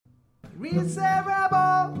Reset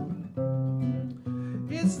Rebel.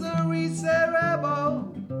 It's the Reset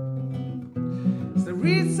Rebel. It's the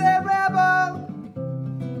Reset Rebel.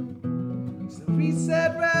 It's the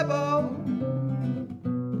Reset Rebel.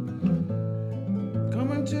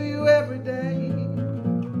 Coming to you every day.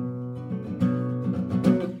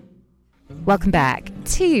 Welcome back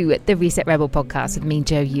to the Reset Rebel podcast with me,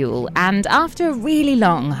 Jo Yule. And after a really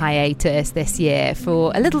long hiatus this year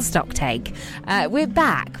for a little stock take, we're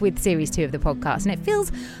back with Series 2 of the podcast. And it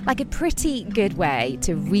feels like a pretty good way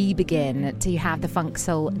to re-begin to have the Funk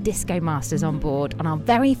Soul Disco Masters on board on our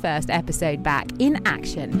very first episode back in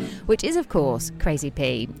action, which is, of course, Crazy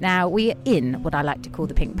P. Now, we are in what I like to call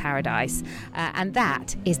the Pink Paradise, and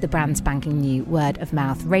that is the brand spanking new Word of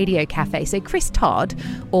Mouth Radio Cafe. So Chris Todd,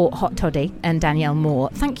 or Hot Toddy, and Danielle Moore,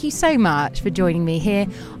 thank you so much for joining me here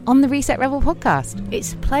on the Reset Rebel podcast.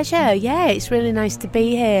 It's a pleasure. Yeah, it's really nice to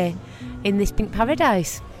be here in this Pink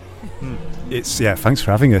Paradise. Thanks for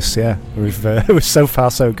having us. Yeah, we're so far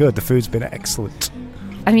so good. The food's been excellent.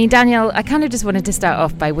 I mean, Danielle, I kind of just wanted to start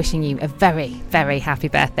off by wishing you a very, very happy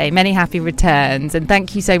birthday, many happy returns, and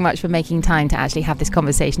thank you so much for making time to actually have this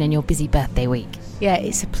conversation in your busy birthday week. Yeah,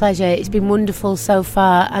 it's a pleasure. It's been wonderful so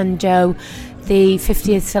far, and Jo, the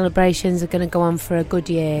 50th celebrations are going to go on for a good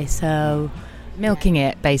year, so... Milking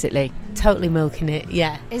it, basically. Totally milking it,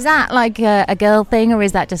 yeah. Is that like a girl thing, or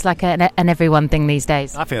is that just like an everyone thing these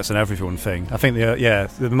days? I think that's an everyone thing. I think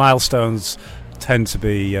the milestones tend to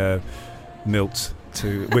be milked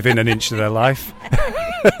to within an inch of their life.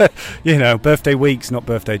 You know, birthday weeks, not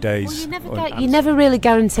birthday days. Well, you're never really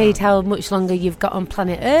guaranteed how much longer you've got on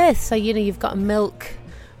planet Earth, so you know you've got to milk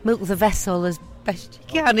the vessel as best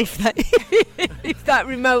you can, if that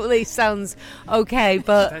remotely sounds okay,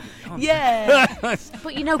 but yeah.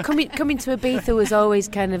 But you know, coming to Ibiza was always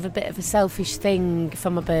kind of a bit of a selfish thing for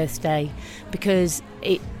my birthday, because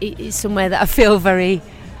it's somewhere that I feel very,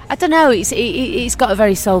 I don't know, it's got a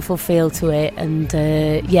very soulful feel to it, and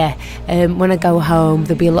when I go home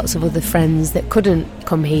there'll be lots of other friends that couldn't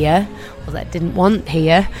come here, or that didn't want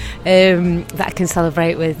here, that I can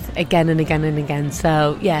celebrate with again and again and again.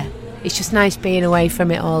 So yeah, it's just nice being away from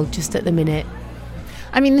it all just at the minute.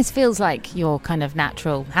 I mean, this feels like your kind of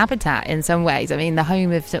natural habitat in some ways. I mean, the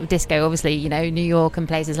home of sort of disco, obviously, you know, New York and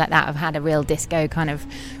places like that have had a real disco kind of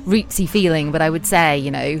rootsy feeling. But I would say,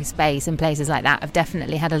 you know, Space and places like that have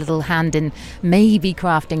definitely had a little hand in maybe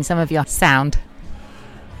crafting some of your sound.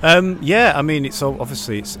 Yeah, I mean, it's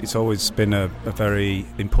always been a very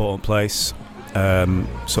important place,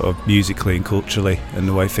 sort of musically and culturally, and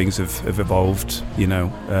the way things have evolved, you know,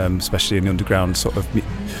 especially in the underground sort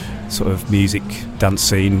of music dance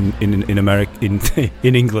scene in America,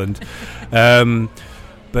 in England.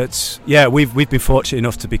 But yeah, we've been fortunate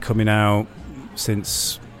enough to be coming out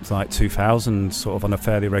since like 2000, sort of on a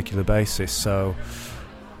fairly regular basis. So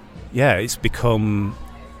yeah, it's become,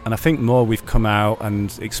 and I think more we've come out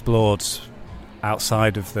and explored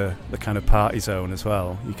outside of the kind of party zone as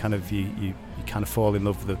well. You kind of fall in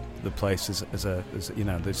love with the place as you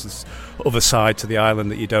know, there's this other side to the island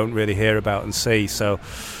that you don't really hear about and see. So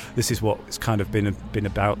this is what it's kind of been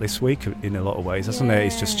about this week in a lot of ways, hasn't it?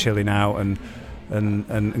 It's just chilling out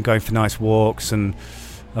and going for nice walks, and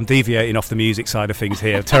I'm deviating off the music side of things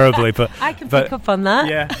here terribly, but I can pick up on that.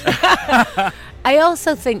 Yeah. I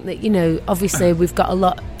also think that, you know, obviously we've got a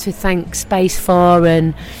lot to thank Space for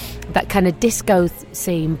and that kind of disco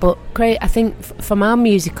scene, but I think from our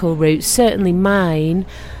musical roots, certainly mine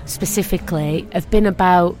specifically, have been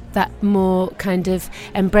about that more kind of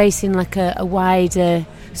embracing like a wider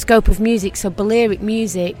scope of music. So Balearic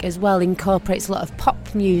music as well incorporates a lot of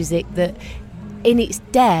pop music that in its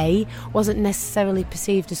day wasn't necessarily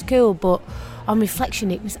perceived as cool, but on reflection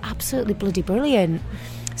it was absolutely bloody brilliant.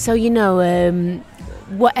 So, you know,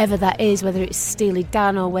 whatever that is, whether it's Steely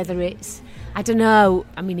Dan or whether it's, I don't know,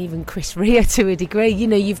 I mean, even Chris Rea to a degree, you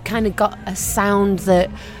know, you've kind of got a sound that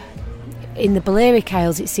in the Balearic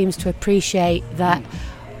Isles it seems to appreciate that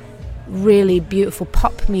really beautiful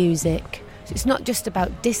pop music. So it's not just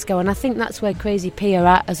about disco, and I think that's where Crazy P are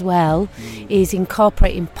at as well, is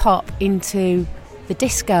incorporating pop into the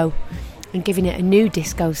disco and giving it a new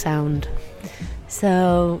disco sound.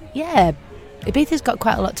 So, yeah, Ibiza's got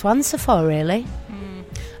quite a lot to answer for, really.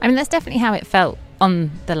 I mean, that's definitely how it felt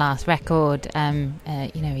on the last record,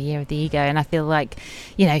 A Year of the Ego, and I feel like,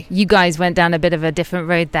 you know, you guys went down a bit of a different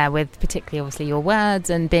road there with particularly obviously your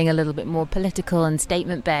words and being a little bit more political and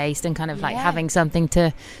statement based and kind of like having something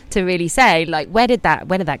to really say. Like, where did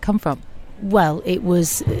that come from? Well, it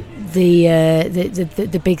was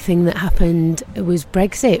the big thing that happened was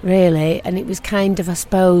Brexit, really, and it was kind of, I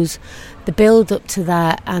suppose, the build up to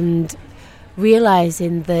that and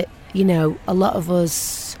realising that you know, a lot of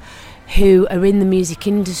us who are in the music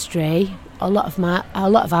industry, a lot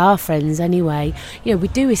of our friends anyway, you know, we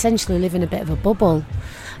do essentially live in a bit of a bubble.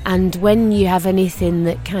 And when you have anything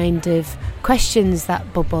that kind of questions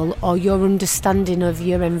that bubble, or your understanding of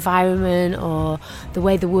your environment or the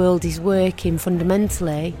way the world is working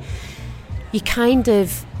fundamentally, you kind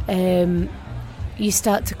of you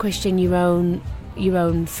start to question your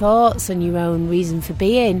own thoughts and your own reason for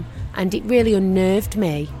being. And it really unnerved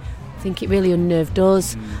me. I think it really unnerved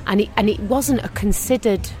us. And it wasn't a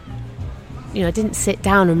considered, you know, I didn't sit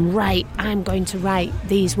down and write, I'm going to write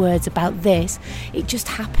these words about this. It just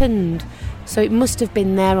happened. So it must have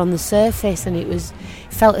been there on the surface, and it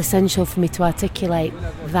felt essential for me to articulate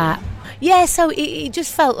that. Yeah, so it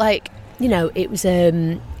just felt like, you know, it was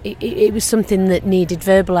something that needed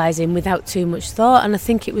verbalising without too much thought. And I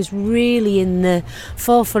think it was really in the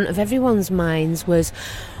forefront of everyone's minds was,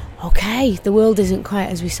 okay, the world isn't quite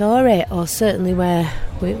as we saw it, or certainly where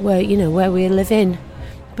we're living.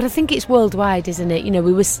 But I think it's worldwide, isn't it? You know,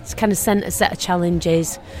 we were kind of sent a set of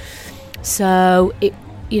challenges. So it,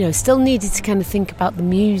 you know, still needed to kind of think about the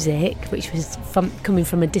music, which was coming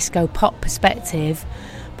from a disco pop perspective,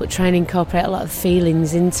 but try and incorporate a lot of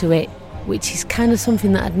feelings into it, which is kind of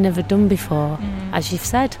something that I'd never done before, as you've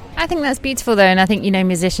said. I think that's beautiful, though, and I think, you know,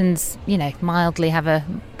 musicians, you know, mildly have a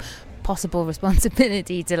possible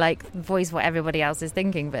responsibility to, like, voice what everybody else is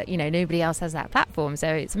thinking, but, you know, nobody else has that platform, so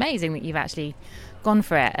it's amazing that you've actually gone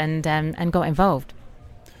for it and got involved.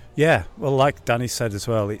 Yeah, well, like Danny said as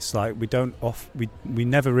well, it's like we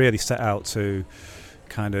never really set out to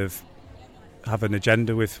kind of have an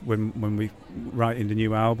agenda with when we writing the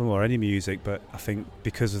new album or any music, but I think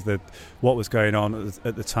because of what was going on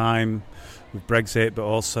at the time with Brexit, but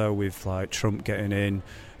also with like Trump getting in,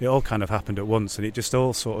 it all kind of happened at once, and it just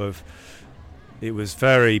all sort of, it was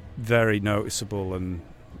very, very noticeable, and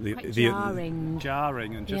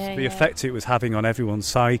jarring, and just the effect it was having on everyone's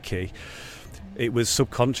psyche. It was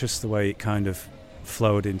subconscious the way it kind of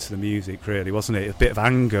flowed into the music, really, wasn't it? A bit of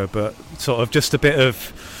anger, but sort of just a bit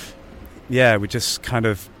of, yeah, we just kind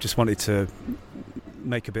of just wanted to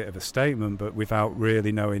make a bit of a statement, but without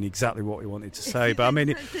really knowing exactly what we wanted to say. But I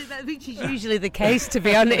mean, which is usually the case, to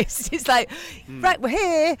be honest. It's like, right, we're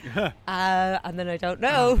here, and then I don't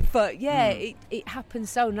know. But yeah, it happened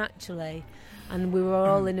so naturally, and we were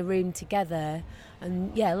all in a room together.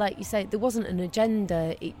 And yeah, like you say, there wasn't an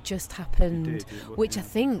agenda, it just happened, which I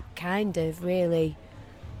think kind of really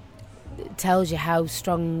tells you how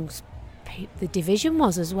strong the division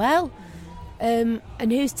was as well. And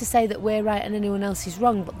who's to say that we're right and anyone else is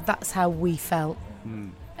wrong, but that's how we felt.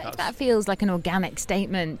 If that feels like an organic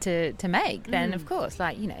statement to make, then of course,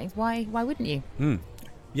 like, you know, why wouldn't you?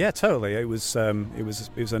 Yeah, totally. It was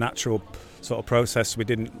a natural sort of process. We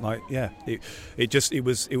didn't like, it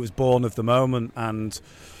was born of the moment, and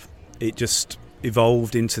it just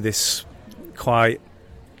evolved into this quite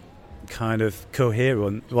kind of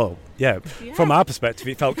coherent. Well, yeah. From our perspective,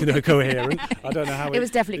 it felt kind of coherent. I don't know how it was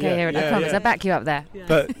definitely coherent. I promise. I back you up there.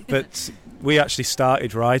 But we actually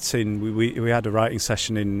started writing. We had a writing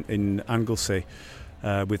session in Anglesey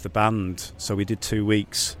with the band. So we did 2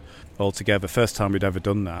 weeks all together. First time we'd ever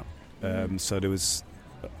done that. So there was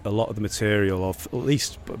a lot of the material, of at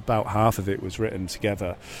least about half of it, was written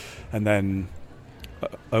together, and then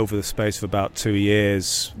over the space of about 2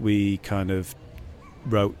 years, we kind of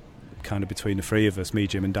wrote kind of between the three of us, me,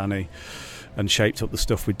 Jim and Danny, and shaped up the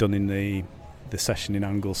stuff we'd done in the session in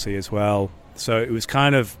Anglesey as well. So it was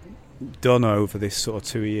kind of done over this sort of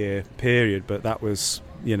 2 year period, but that was,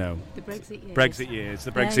 you know, the Brexit years,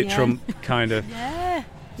 the Brexit Trump kind of.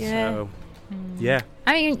 So, yeah.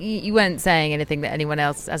 I mean, you weren't saying anything that anyone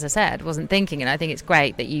else, as I said, wasn't thinking, and I think it's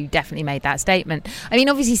great that you definitely made that statement. I mean,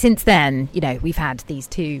 obviously since then, you know, we've had these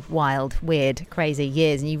 2 wild, weird, crazy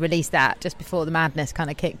years, and you released that just before the madness kind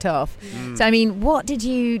of kicked off. So, I mean, what did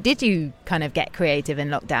you kind of get creative in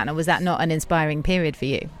lockdown, or was that not an inspiring period for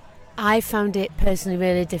you? I found it personally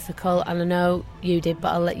really difficult, and I know you did, but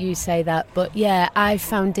I'll let you say that. But yeah, I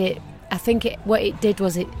found it, I think what it did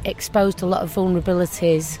was it exposed a lot of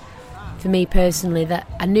vulnerabilities for me personally that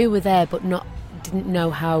I knew were there, but didn't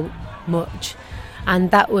know how much.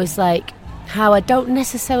 And that was like how I don't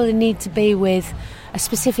necessarily need to be with a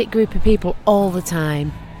specific group of people all the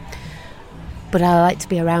time, but I like to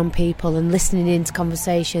be around people and listening into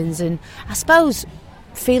conversations, and I suppose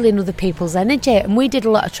feeling other people's energy. And we did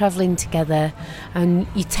a lot of travelling together, and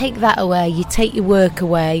you take that away, you take your work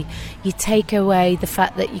away, you take away the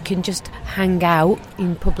fact that you can just hang out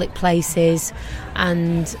in public places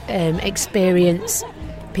and experience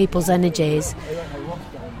people's energies.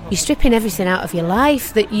 You're stripping everything out of your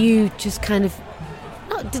life that you just kind of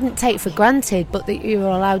didn't take for granted, but that you were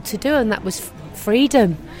allowed to do, and that was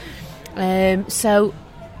freedom. So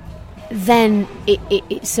then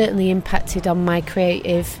it certainly impacted on my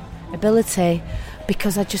creative ability,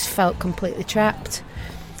 because I just felt completely trapped.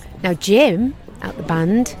 Now Jim at the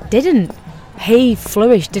band didn't. He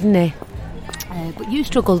flourished, didn't he? But you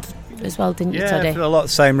struggled as well, didn't you, Toddy? Yeah, for a lot of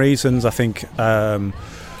the same reasons. I think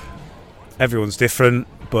everyone's different,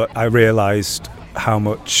 but I realised how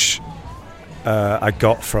much I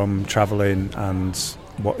got from travelling and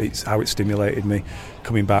how it stimulated me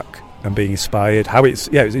coming back and being inspired. It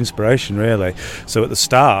was inspiration, really. So at the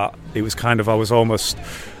start, it was kind of, I was almost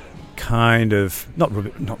kind of not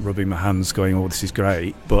rubbing my hands going, oh, this is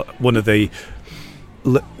great, but one of the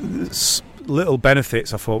little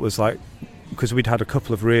benefits I thought was like, because we'd had a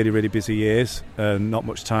couple of really, really busy years and not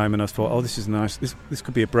much time, and I thought, oh, this is nice, this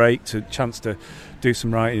could be a break, chance to do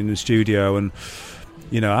some writing in the studio. And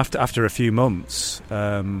after a few months,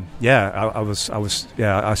 I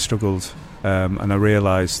struggled, and I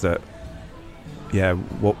realised that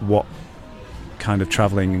what kind of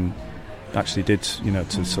travelling actually did,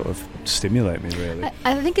 to sort of stimulate me, really.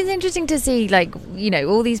 I think it's interesting to see,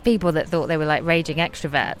 all these people that thought they were like raging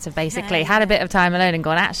extroverts have basically had a bit of time alone and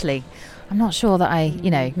gone, actually, I'm not sure that I,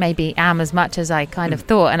 maybe am as much as I kind of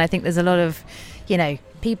thought. And I think there's a lot of,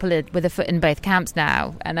 people with a foot in both camps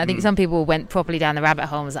now. And I think some people went properly down the rabbit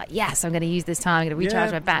hole and was like, yes, I'm going to use this time, I'm going to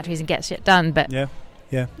recharge my batteries and get shit done. But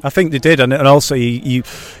yeah, I think they did, and also you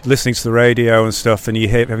listening to the radio and stuff, and you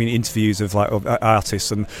hear having interviews of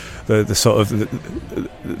artists, and the sort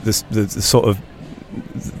of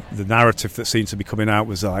the narrative that seemed to be coming out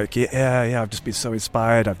was like, I've just been so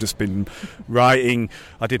inspired. I've just been writing.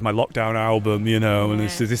 I did my lockdown album, and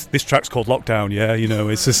this track's called Lockdown.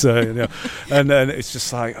 It's just and then it's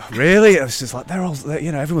just like, really, it's just like they're all,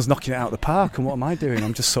 everyone's knocking it out of the park, and what am I doing?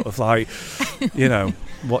 I'm just sort of like,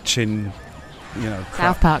 watching.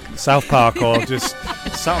 South Park, or just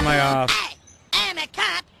sat on my ass. Hey, I'm a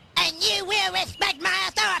cop, and you will respect my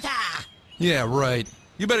authority. Yeah, right.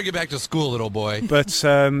 You better get back to school, little boy. But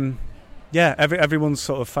everyone's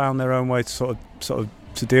sort of found their own way to sort of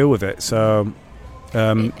to deal with it. So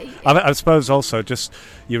I suppose also just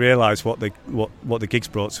you realise what the gigs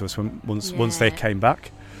brought to us once they came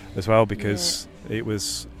back as well, because it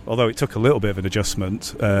was, although it took a little bit of an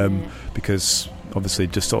adjustment, because obviously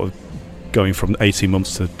just sort of going from 18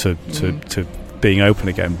 months to being open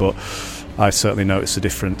again, but I certainly noticed a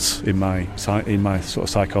difference in my sort of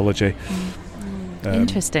psychology.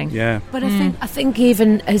 Interesting. Yeah. But I think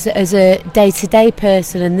even as a day-to-day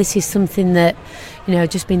person, and this is something that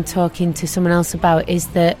just been talking to someone else about, is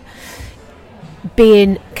that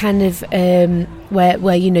being kind of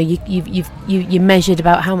where you measured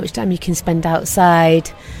about how much time you can spend outside,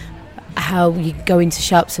 how you go into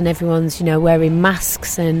shops and everyone's wearing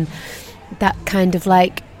masks, and that kind of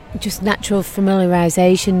just natural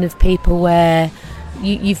familiarisation of people where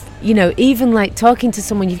you've even talking to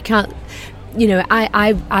someone, you can't,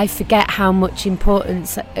 I forget how much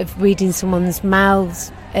importance of reading someone's mouths,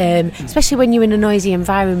 especially when you're in a noisy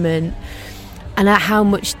environment, and how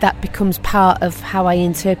much that becomes part of how I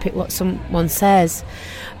interpret what someone says.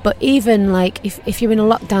 But even if you're in a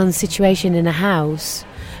lockdown situation in a house,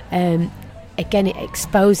 again, it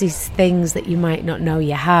exposes things that you might not know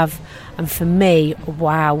you have. And for me,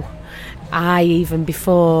 wow, even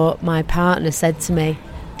before my partner said to me,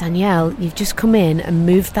 Danielle, you've just come in and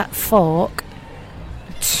moved that fork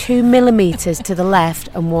 2 millimetres to the left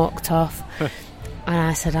and walked off. And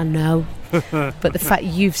I said, I know. But the fact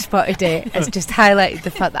you've spotted it has just highlighted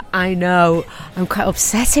the fact that I know I'm quite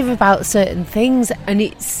obsessive about certain things. And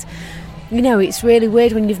it's, it's really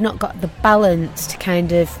weird when you've not got the balance to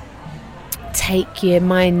kind of take your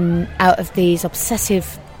mind out of these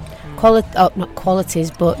obsessive not qualities,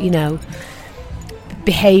 but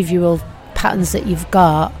behavioural patterns that you've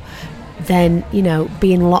got. Then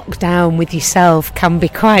being locked down with yourself can be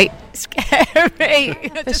quite scary.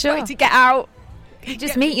 For sure. To get out, you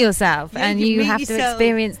just meet yourself, and you have to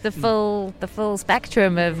experience the full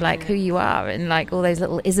spectrum of who you are, and all those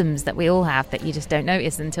little isms that we all have that you just don't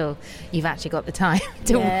notice until you've actually got the time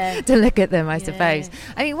to look at them, I suppose.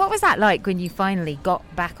 I mean, what was that like when you finally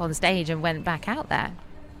got back on stage and went back out there?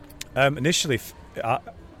 Initially,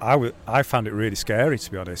 I found it really scary, to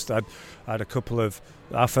be honest. I had a couple of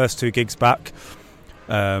our first 2 gigs back.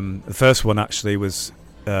 The first one actually was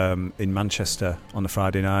in Manchester on a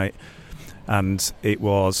Friday night, and it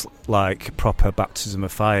was like proper baptism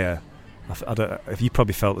of fire. I don't know if you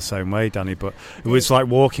probably felt the same way, Danny, but it was like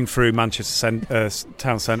walking through Manchester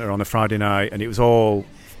town centre on a Friday night, and it was all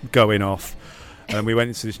going off. And we went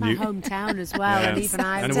into this My new hometown as well, and even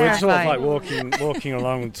I and was we're sort of terrifying. like walking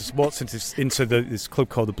along, just walked into this club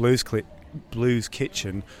called the Blues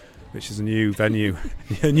Kitchen, which is a new venue,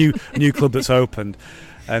 a new club that's opened,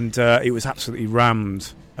 and it was absolutely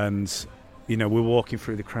rammed. And we're walking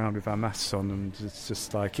through the crowd with our masks on, and it's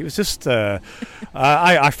just like it was just.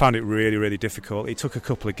 I found it really, really difficult. It took a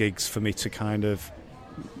couple of gigs for me to kind of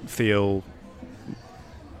feel.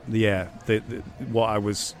 What I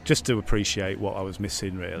was, just to appreciate what I was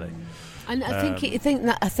missing, really. And I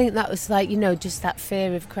think that was like, just that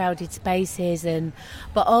fear of crowded spaces,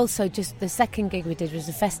 but also just the second gig we did was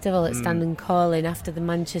a festival at Stand and Calling after the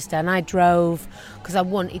Manchester, and I drove because I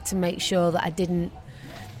wanted to make sure that I didn't,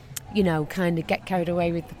 kind of get carried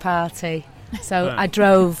away with the party. So I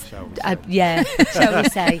drove, shall we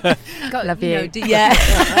say? Love you.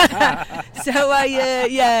 So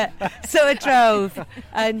I drove,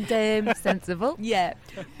 and sensible. Yeah,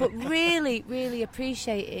 but really, really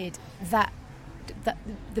appreciated that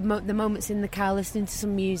the moments in the car, listening to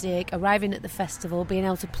some music, arriving at the festival, being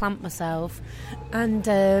able to plant myself, and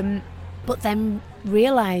but then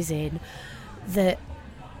realising that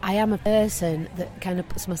I am a person that kind of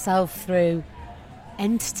puts myself through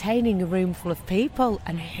entertaining a room full of people,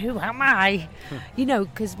 and who am I?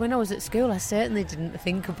 Because when I was at school I certainly didn't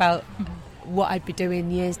think about what I'd be doing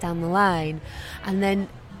years down the line, and then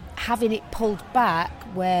having it pulled back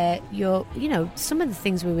where some of the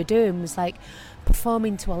things we were doing was like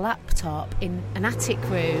performing to a laptop in an attic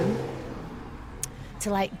room to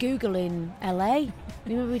like Google in LA.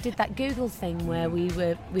 Remember we did that Google thing where we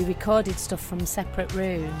recorded stuff from separate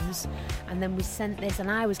rooms, and then we sent this, and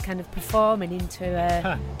I was kind of performing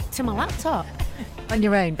to my laptop On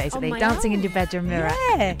your own, basically, dancing in your bedroom mirror.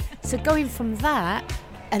 Yeah. So going from that,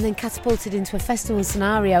 and then catapulted into a festival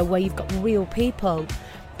scenario where you've got real people.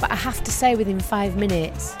 But I have to say, within 5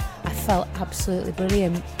 minutes, I felt absolutely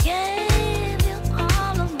brilliant. Gave you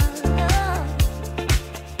all of my love.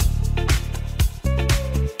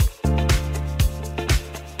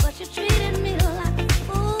 But you treated me like a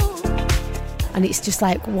fool. And it's just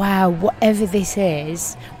like, wow, whatever this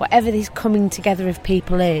is, whatever this coming together of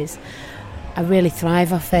people is, I really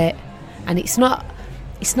thrive off it. And it's not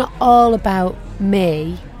all about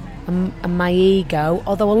me and my ego,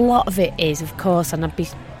 although a lot of it is, of course, and I'd be,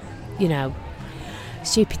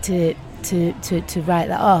 stupid to write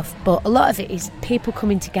that off. But a lot of it is people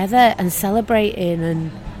coming together and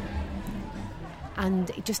celebrating, and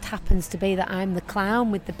it just happens to be that I'm the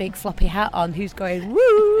clown with the big floppy hat on who's going,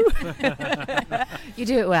 woo! You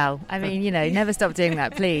do it well. I mean, never stop doing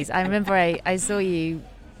that, please. I remember I saw you,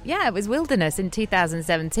 it was Wilderness in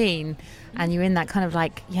 2017, and you were in that kind of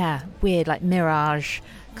like, weird, like mirage,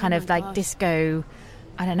 kind of like disco,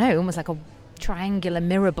 I don't know, almost like a triangular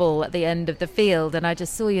mirror ball at the end of the field, and I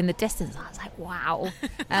just saw you in the distance. I was like, wow.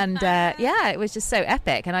 And it was just so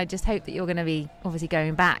epic, and I just hope that you're going to be obviously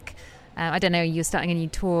going back. I don't know, you're starting a new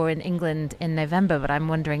tour in England in November, but I'm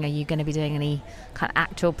wondering, are you going to be doing any kind of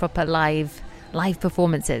actual proper live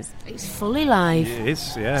performances? It's fully live. It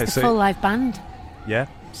is, yeah. It's a full live band. Yeah,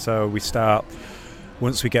 so we start,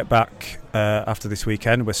 once we get back after this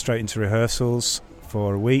weekend, we're straight into rehearsals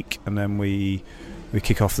for a week, and then we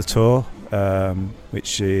kick off the tour,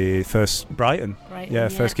 which is first Brighton.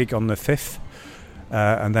 First gig on the 5th,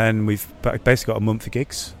 and then we've basically got a month of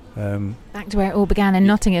gigs. Back to where it all began in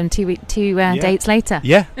Nottingham, two dates later.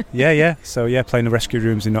 Yeah. So playing the Rescue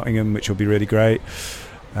Rooms in Nottingham, which will be really great.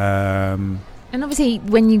 And obviously,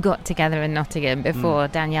 when you got together in Nottingham before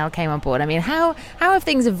Danielle came on board, I mean, how have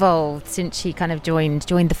things evolved since she kind of joined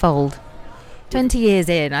the fold? 20 years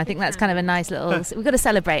in, I think that's kind of a nice little... We've got to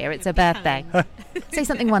celebrate her. It's her birthday. Say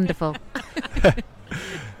something wonderful.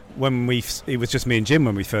 It was just me and Jim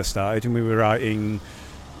when we first started, and we were writing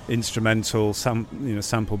instrumental,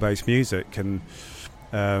 sample-based music. And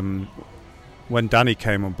when Danny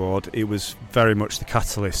came on board, it was very much the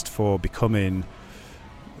catalyst for becoming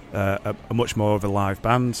a much more of a live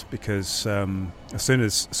band, because as soon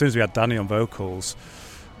as we had Danny on vocals,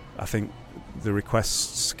 I think the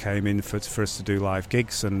requests came in for us to do live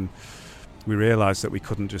gigs, and we realised that we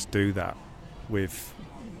couldn't just do that with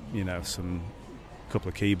some couple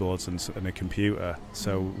of keyboards and a computer.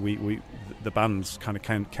 So the bands kind of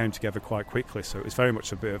came together quite quickly, so it was very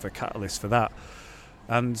much a bit of a catalyst for that.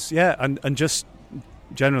 And and just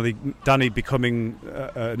generally Danny becoming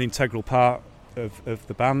an integral part of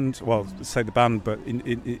the band, well, say the band, but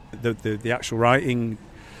in the actual writing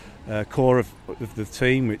core of the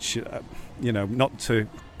team, which not to,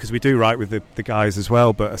 because we do write with the guys as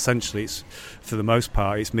well, but essentially it's, for the most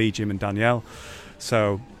part, it's me, Jim and Danielle.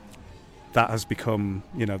 So that has become,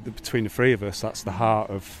 between the three of us, that's the heart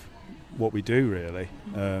of what we do really,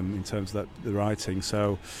 in terms of the writing.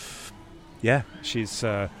 So yeah, she's she's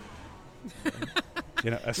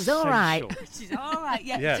all right. She's all right.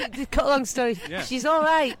 Yeah. To cut a long story, she's all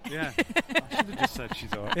right. Yeah. I should have just said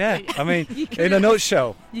she's all right. Yeah. I mean, in a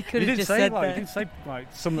nutshell. You could have just said that. You didn't say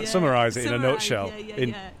summarise it in a nutshell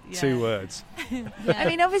in 2 words. I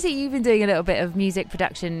mean, obviously you've been doing a little bit of music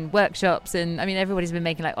production workshops, and I mean everybody's been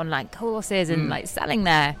making like online courses and like selling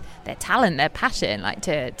their talent, their passion, like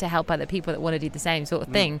to help other people that want to do the same sort of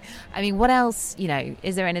thing. I mean, what else,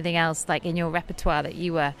 is there anything else like in your repertoire that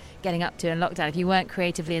you were getting up to in lockdown? If you weren't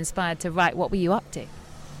creatively inspired to write, what were you up to?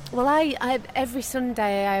 Well, I every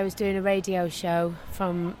Sunday I was doing a radio show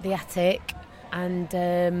from the attic,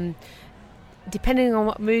 and depending on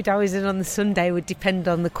what mood I was in on the Sunday would depend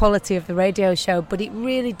on the quality of the radio show, but it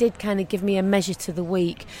really did kind of give me a measure to the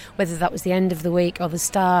week, whether that was the end of the week or the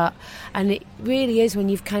start. And it really is when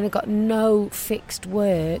you've kind of got no fixed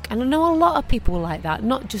work, and I know a lot of people like that,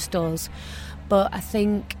 not just us, but I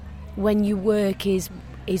think when your work is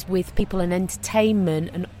with people and entertainment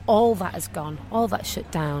and all that has gone, all that's shut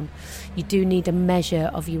down, you do need a measure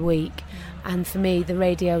of your week. And for me, the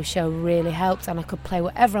radio show really helped, and I could play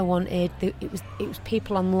whatever I wanted. It was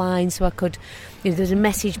people online, so I could, there's a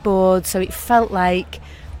message board, so it felt like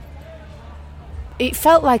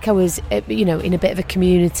I was, in a bit of a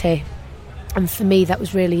community. And for me, that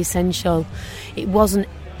was really essential. It wasn't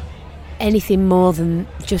anything more than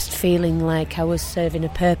just feeling like I was serving a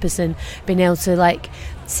purpose and being able to like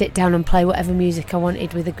sit down and play whatever music I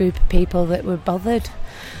wanted with a group of people that were bothered.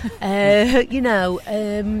 And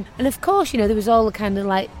of course, there was all the kind of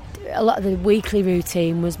like a lot of the weekly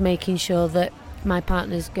routine was making sure that my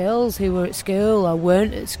partner's girls who were at school or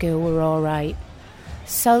weren't at school were all right.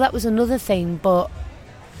 So that was another thing, but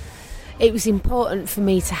it was important for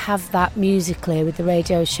me to have that musically with the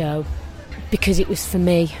radio show because it was for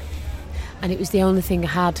me. And it was the only thing I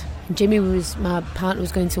had. And my partner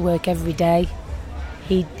was going to work every day.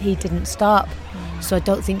 He didn't stop. So I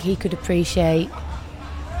don't think he could appreciate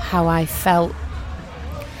how I felt.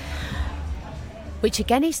 Which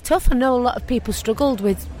again is tough. I know a lot of people struggled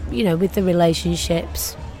with the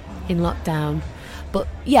relationships in lockdown. But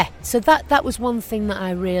yeah, so that was one thing that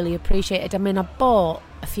I really appreciated. I mean, I bought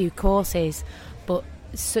a few courses, but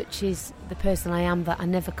such is the person I am that I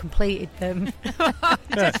never completed them. I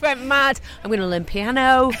just went mad. I'm going to learn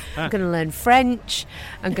piano, I'm going to learn French,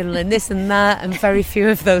 I'm going to learn this and that, and very few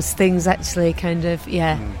of those things actually kind of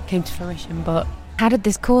came to fruition. But how did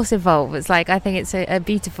this course evolve? It's like, I think it's a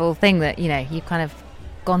beautiful thing that you've kind of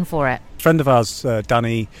gone for it. A friend of ours,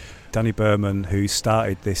 Danny Berman, who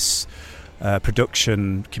started this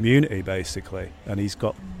production community basically, and he's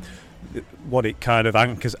got what it kind of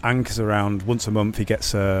anchors around. Once a month he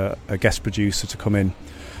gets a guest producer to come in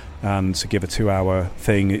and to give a 2-hour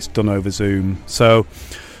thing. It's done over Zoom. So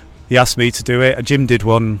he asked me to do it. Jim did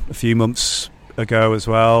one a few months ago as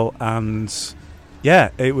well, and yeah,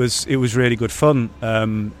 it was really good fun.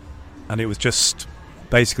 And it was just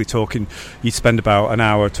basically talking. You spend about an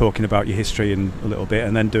hour talking about your history and a little bit,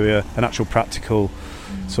 and then do an actual practical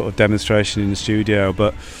sort of demonstration in the studio.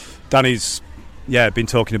 But Danny's been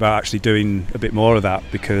talking about actually doing a bit more of that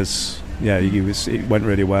because it went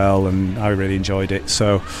really well and I really enjoyed it.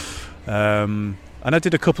 So and I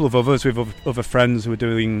did a couple of others with other friends who were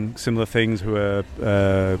doing similar things, who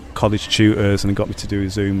were college tutors, and got me to do a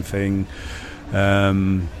Zoom thing.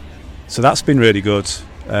 So that's been really good.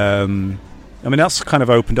 I mean, that's kind of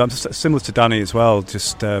opened up, similar to Danny as well,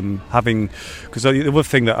 just having, because the other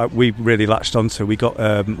thing that we really latched onto, we got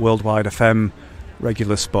Worldwide FM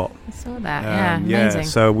regular spot. I saw that, amazing.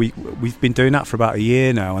 So we've been doing that for about a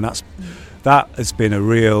year now, and that has been a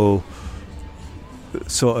real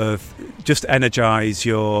sort of just energise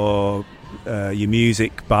your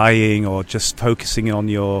music buying, or just focusing on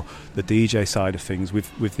the DJ side of things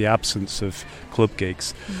with the absence of club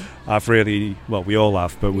gigs. I've really, well, we all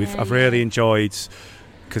have, but I've really enjoyed,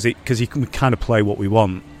 because you can kind of play what we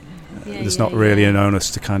want. There's not really an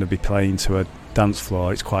onus to kind of be playing to a dance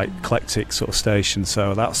floor. It's quite eclectic sort of station,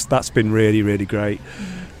 so that's been really, really great.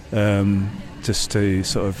 Just to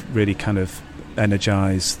sort of really kind of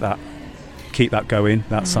energise that, keep that going,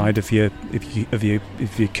 that side of your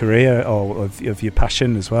career, or of your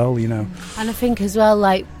passion as well, And I think as well,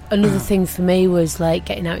 like, another thing for me was like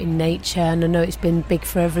getting out in nature, and I know it's been big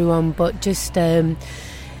for everyone, but just getting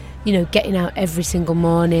out every single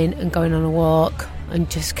morning and going on a walk and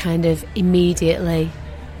just kind of immediately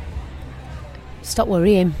stop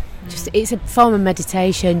worrying. It's a form of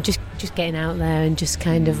meditation, just getting out there and just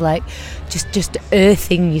kind of like just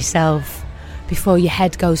earthing yourself before your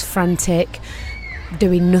head goes frantic,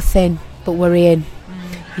 doing nothing but worrying.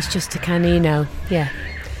 It's just to kind of,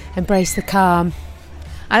 embrace the calm.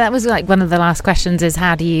 That was like one of the last questions, is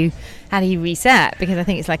how do you reset? Because I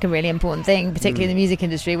think it's like a really important thing, particularly in the music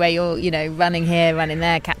industry, where you're running here, running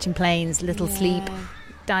there, catching planes, little sleep,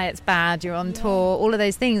 diet's bad, you're on tour, all of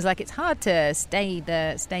those things. Like, it's hard to stay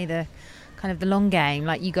the kind of the long game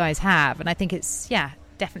like you guys have, and I think it's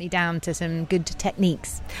definitely down to some good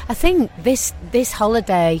techniques. I think this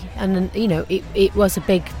holiday, and it was a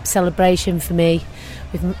big celebration for me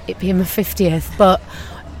with it being my 50th, but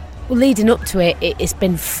leading up to it's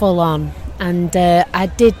been full on. And I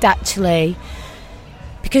did actually,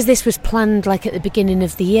 because this was planned like at the beginning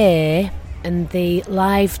of the year, and the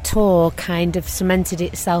live tour kind of cemented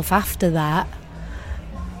itself after that,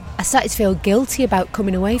 I started to feel guilty about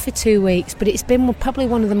coming away for 2 weeks, but it's been probably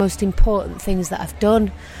one of the most important things that I've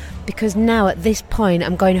done, because now at this point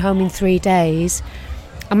I'm going home in 3 days.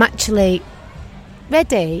 I'm actually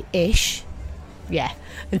ready-ish,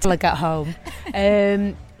 until I get home.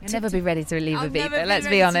 You'll never be ready to leave Ibiza, let's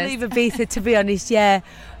be honest. Leave Ibiza, to be honest,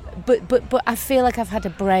 But I feel like I've had a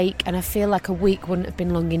break, and I feel like a week wouldn't have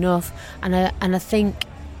been long enough, and I think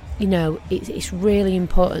it's really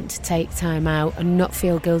important to take time out and not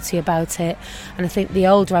feel guilty about it. And I think the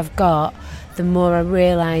older I've got, the more I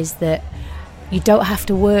realise that you don't have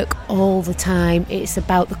to work all the time. It's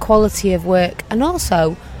about the quality of work, and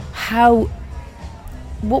also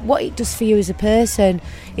what it does for you as a person.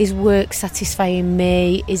 Is work satisfying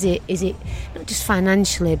me? Is it not just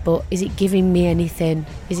financially, but is it giving me anything?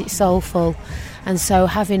 Is it soulful? And so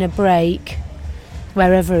having a break,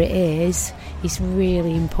 wherever it is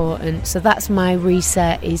really important. So that's my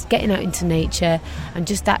reset, is getting out into nature and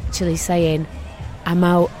just actually saying, I'm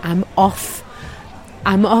out, I'm off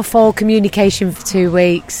all communication for 2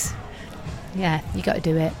 weeks. Yeah, you got to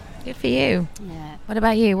do it. Good for you. Yeah. What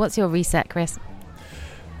about you? What's your reset, Chris?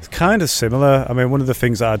 It's kind of similar. I mean, one of the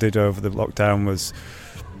things that I did over the lockdown was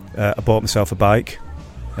I bought myself a bike,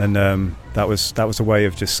 and that was a way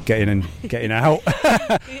of just getting out.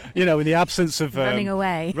 In the absence of running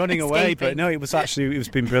away. But no, it's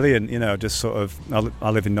been brilliant. Just sort of. I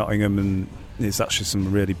live in Nottingham, and it's actually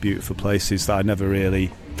some really beautiful places that I never really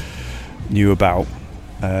knew about,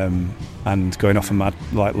 and going off on mad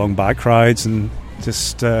long bike rides, and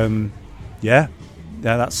just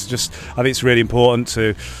that's just. I think it's really important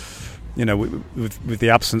to, with the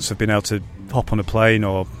absence of being able to hop on a plane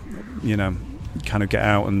or, kind of get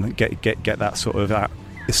out and get that sort of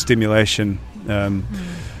stimulation.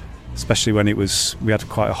 Especially when we had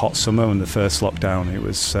quite a hot summer in the first lockdown. It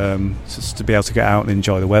was just to be able to get out and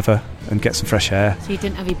enjoy the weather and get some fresh air. So you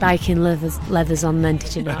didn't have your biking leathers on then,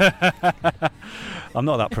 did you not? I'm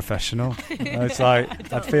not that professional. It's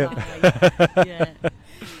like I'd feel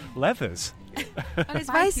leathers. On his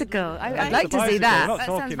bicycle. I'd like to see that. That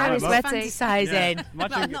sounds very sweaty. Fantasising.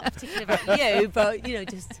 Not particularly about you, but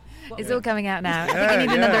just. It's all coming out now. I think you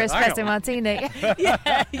need another espresso martini.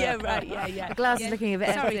 Right. Yeah. The glass is looking a bit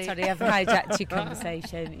empty. Sorry, I've hijacked your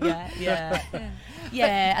conversation.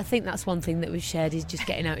 Yeah, I think that's one thing that we've shared, is just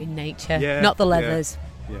getting out in nature, not the leathers.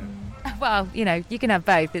 Yeah. Well, you can have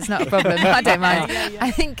both. It's not a problem. I don't mind. I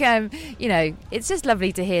think, it's just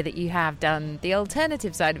lovely to hear that you have done the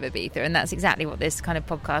alternative side of Ibiza, and that's exactly what this kind of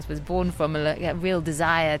podcast was born from, a real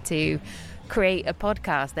desire to create a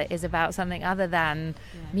podcast that is about something other than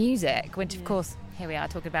music, which of course here we are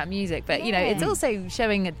talking about music, but it's also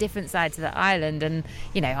showing a different side to the island. And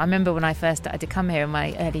I remember when I first started to come here in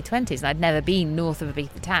my early 20s, and I'd never been north of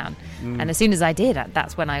Ibiza town, and as soon as I did,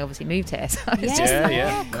 that's when I obviously moved here. So it's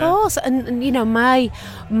of course. And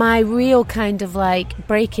my real kind of like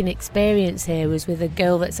breaking experience here was with a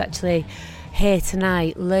girl that's actually here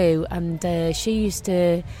tonight, Lou, and she used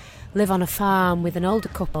to live on a farm with an older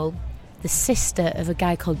couple, the sister of a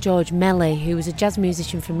guy called George Melly, who was a jazz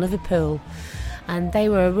musician from Liverpool. And they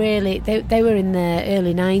were they were in the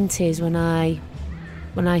early 90s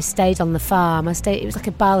when I stayed on the farm. It was like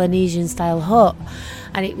a Balinesian style hut,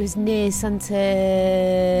 and it was near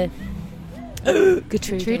Santa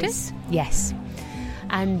Gertrudis. Yes.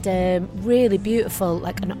 And really beautiful,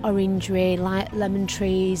 like an orangery, light lemon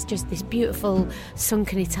trees, just this beautiful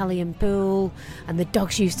sunken Italian pool, and the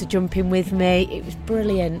dogs used to jump in with me. It was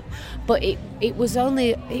brilliant. But it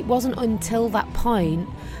wasn't until that point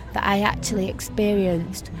that I actually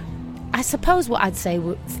experienced, I suppose what I'd say,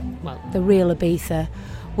 the real Ibiza,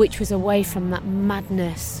 which was away from that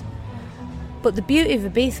madness. But the beauty of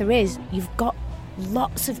Ibiza is you've got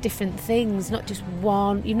lots of different things, not just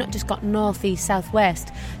one. You've not just got north, east, south,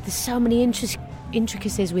 west. There's so many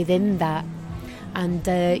intricacies within that. And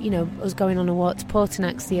I was going on a walk to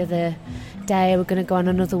Portinax the other day. We're going to go on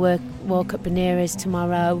another walk at Benares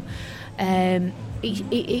tomorrow.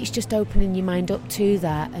 it's just opening your mind up to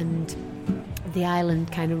that, and the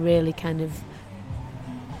island kind of really kind of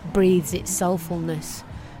breathes its soulfulness.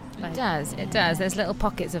 It does. There's little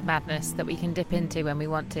pockets of madness that we can dip into when we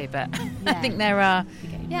want to, but I think there are,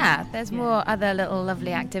 there's more other little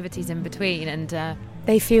lovely activities in between, and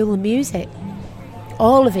they feel the music.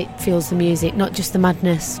 All of it feels the music, not just the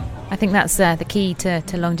madness. I think that's the key to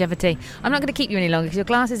longevity. I'm not going to keep you any longer because your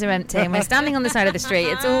glasses are empty and we're standing on the side of the street.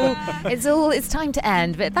 It's time to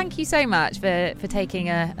end. But thank you so much for taking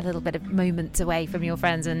a little bit of moments away from your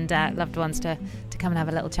friends and loved ones to come and have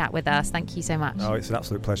a little chat with us. Thank you so much. Oh, it's an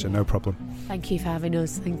absolute pleasure. No problem. Thank you for having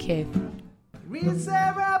us. Thank you.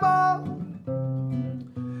 Reset Rebel.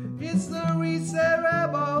 It's the Reset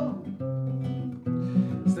Rebel.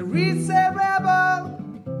 It's the Reset Rebel.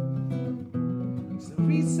 It's the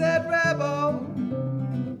Reset Rebel.